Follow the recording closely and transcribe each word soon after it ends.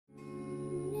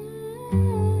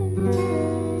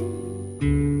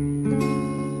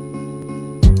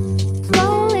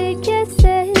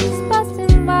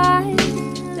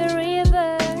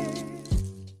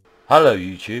Hello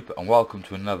YouTube, and welcome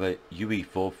to another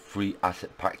UE4 free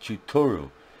asset pack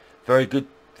tutorial. Very good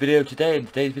video today. In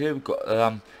today's video we've got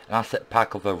an asset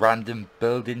pack of a random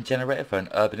building generator for an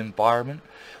urban environment.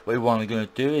 What we're going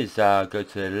to do is go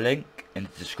to the link in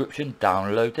the description,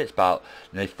 download it. It's about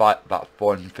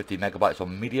 450 megabytes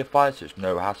on media file, so it's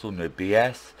no hassle, no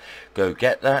BS. Go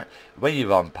get that. When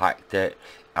you've unpacked it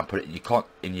and put it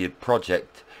in your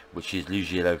project, which is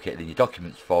usually located in your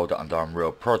documents folder under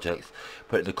Unreal Projects,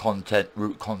 put it in the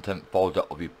root content folder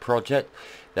of your project.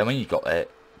 Then when you got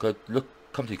it, come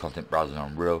to your content browser in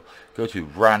Unreal, go to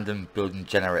random building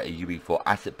generator UE4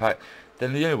 asset pack.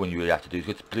 Then the only one you really have to do is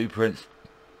go to blueprints,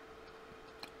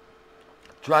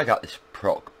 drag out this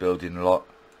proc building lot,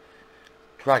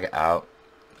 drag it out,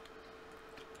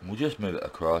 and we'll just move it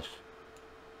across.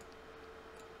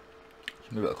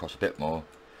 Just move it across a bit more.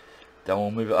 Then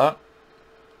we'll move it up.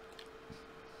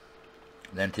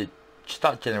 Then to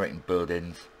start generating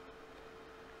buildings,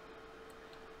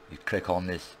 you click on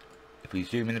this. If we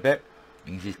zoom in a bit,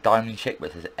 you can see this diamond shape where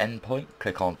it says endpoint.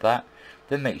 Click on that.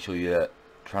 Then make sure your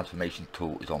transformation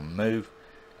tool is on move,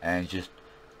 and just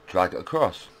drag it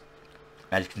across.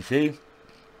 As you can see,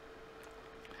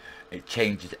 it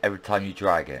changes every time you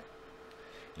drag it.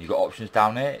 You've got options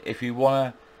down here. If you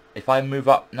wanna, if I move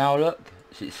up now, look,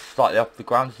 so it's slightly off the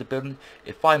ground as the building.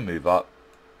 If I move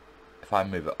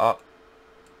it up,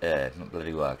 yeah, it's not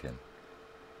bloody working.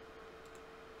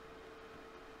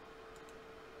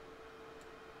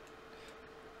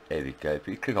 There we go. If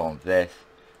you click on this,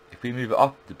 if we move it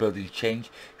up, the buildings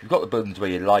change. If you've got the buildings where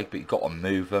you like, but you've got to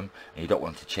move them and you don't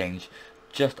want to change,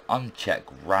 just uncheck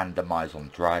randomize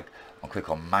on drag and click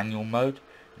on manual mode.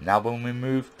 Now when we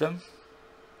move them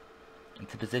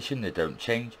into position, they don't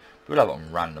change. We'll have it on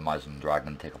randomize on drag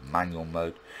and take off manual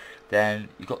mode. Then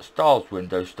you've got styles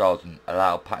window, styles and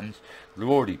allow patterns. They're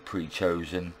already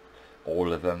pre-chosen,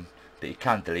 all of them, but you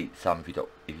can delete some if you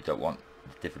don't want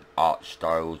the different arch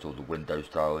styles or the window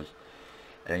styles.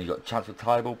 And then you've got chance of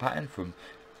tileable pattern from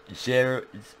 0,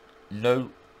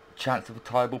 no chance of a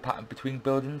tileable pattern between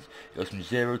buildings. It goes from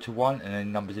 0 to 1, and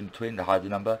then numbers in between. The higher the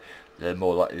number, the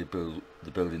more likely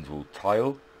the buildings will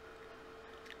tile.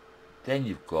 Then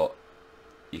you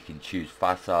can choose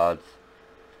facades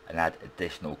and add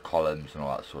additional columns and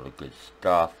all that sort of good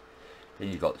stuff. Then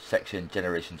you've got section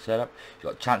generation setup.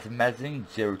 You've got chance of mezzanine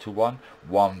 0 to 1,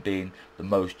 1 being the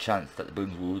most chance that the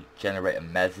buildings will generate a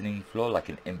mezzanine floor, like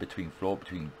an in-between floor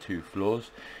between two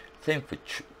floors. Same for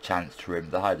chance trim.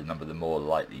 The higher the number, the more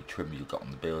likely trim you've got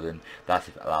on the building. That's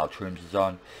if allow trims is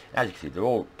on. As you can see, they're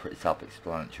all pretty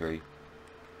self-explanatory.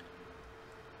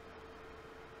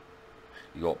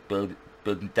 You've got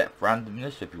building depth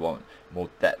randomness. So if you want more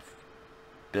depth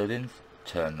buildings,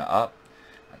 turn that up.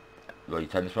 Well, you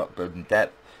turn this one up, building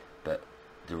depth, but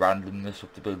the randomness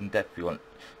of the building depth you want,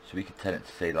 so we can turn it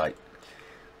to say, like,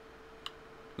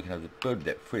 we can have the building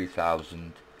depth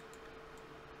 3000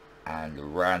 and the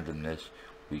randomness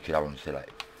we could have on, say,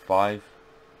 like 5.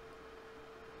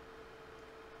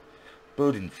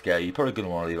 Building scale, you're probably going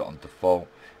to want to leave it on default,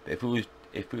 but if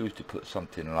we was to put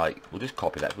something like, we'll just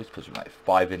copy that, let's put something like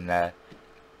 5 in there,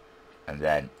 and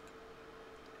then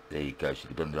there you go. So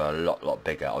the buildings are a lot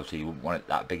bigger. Obviously you wouldn't want it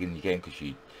that big in your game because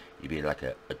you'd be like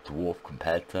a dwarf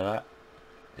compared to that.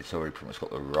 It's already pretty much got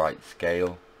the right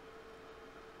scale.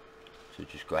 So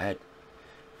just go ahead.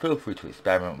 Feel free to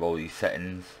experiment with all these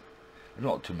settings. There's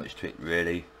not too much to it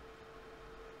really.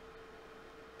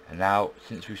 And now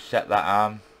since we've set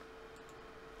that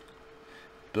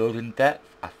building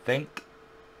depth, I think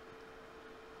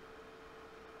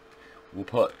we'll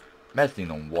put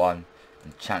mezzanine on 1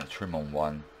 and chance trim on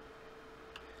 1.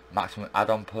 Maximum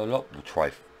add-on per lot, we'll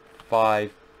try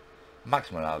 5.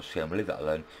 Maximum allowed scale, we'll leave that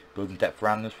alone. Building depth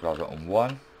randomness, we'll have that on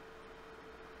 1.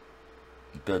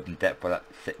 And building depth, for that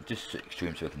just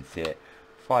extreme so we can see it,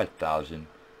 5000.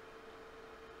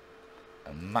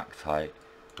 And max height,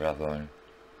 we'll have on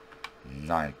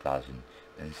 9000.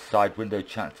 And side window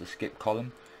chance to skip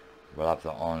column, we'll have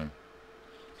that on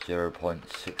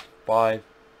 0.65.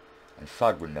 And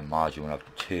side window margin, we'll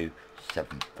have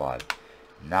 275.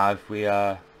 Now if we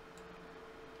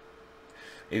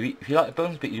if you like the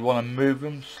buildings but you want to move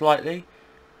them slightly,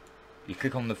 you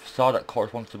click on the facade that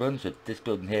corresponds to the building. So this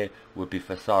building here would be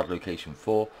facade location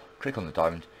 4. Click on the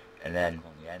diamond, and then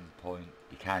on the end point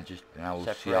you can just, and now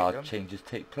we'll see our changes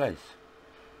take place.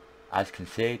 As you can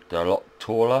see, they're a lot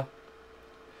taller.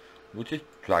 We'll just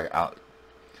drag it out.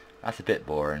 That's a bit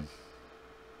boring,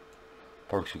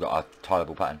 probably because we've got our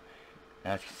tileable pattern.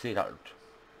 And as you can see, that.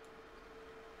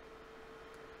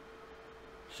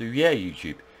 So yeah,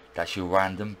 YouTube, That's your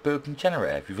random building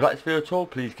generator. If you've liked this video at all,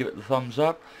 please give it the thumbs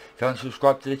up. If you haven't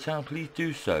subscribed to the channel, please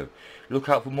do so. Look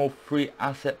out for more free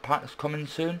asset packs coming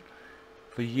soon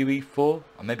for UE4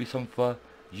 and maybe some for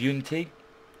Unity.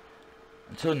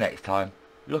 Until next time,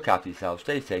 look after yourself,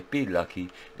 stay safe, be lucky.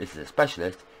 This is a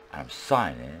Specialist and I'm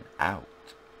signing out.